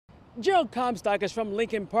Gerald Comstock is from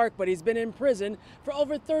Lincoln Park, but he's been in prison for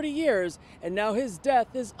over 30 years, and now his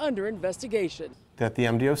death is under investigation. That the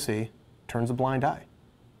MDOC turns a blind eye.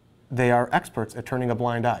 They are experts at turning a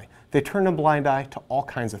blind eye. They turn a blind eye to all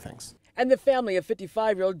kinds of things. And the family of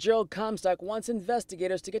 55-year-old Gerald Comstock wants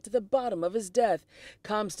investigators to get to the bottom of his death.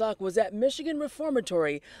 Comstock was at Michigan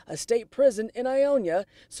Reformatory, a state prison in Ionia,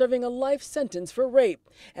 serving a life sentence for rape.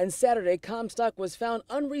 And Saturday, Comstock was found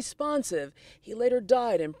unresponsive. He later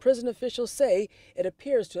died, and prison officials say it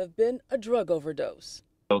appears to have been a drug overdose.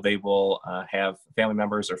 So they will have family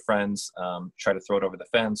members or friends try to throw it over the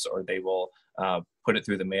fence, or they will put it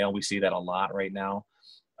through the mail. We see that a lot right now.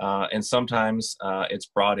 And sometimes it's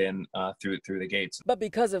brought in through the gates. But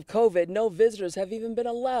because of COVID, no visitors have even been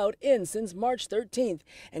allowed in since March 13th.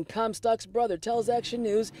 And Comstock's brother tells Action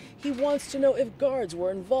News he wants to know if guards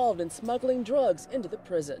were involved in smuggling drugs into the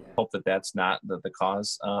prison. Hope that that's not the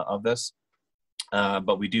cause of this.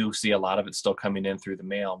 But we do see a lot of it still coming in through the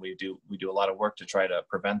mail. We do a lot of work to try to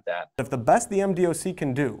prevent that. If the best the MDOC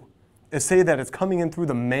can do is say that it's coming in through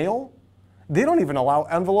the mail, they don't even allow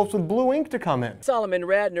envelopes with blue ink to come in. Solomon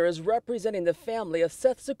Radner is representing the family of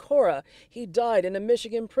Seth Sikora. He died in a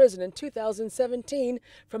Michigan prison in 2017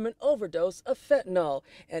 from an overdose of fentanyl.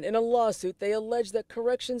 And in a lawsuit, they allege that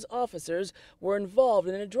corrections officers were involved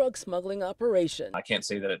in a drug smuggling operation. I can't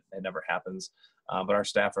say that it never happens, but our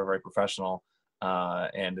staff are very professional,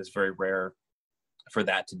 and it's very rare for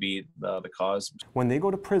that to be the cause. When they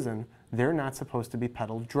go to prison, they're not supposed to be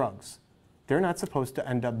peddled drugs. They're not supposed to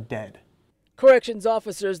end up dead. Corrections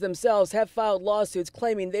officers themselves have filed lawsuits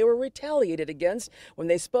claiming they were retaliated against when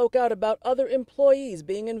they spoke out about other employees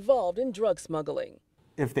being involved in drug smuggling.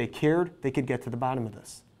 If they cared, they could get to the bottom of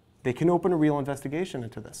this. They can open a real investigation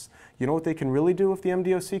into this. You know what they can really do if the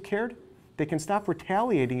MDOC cared? They can stop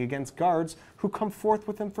retaliating against guards who come forth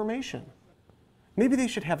with information. Maybe they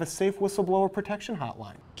should have a safe whistleblower protection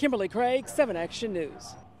hotline. Kimberly Craig, 7 Action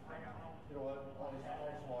News.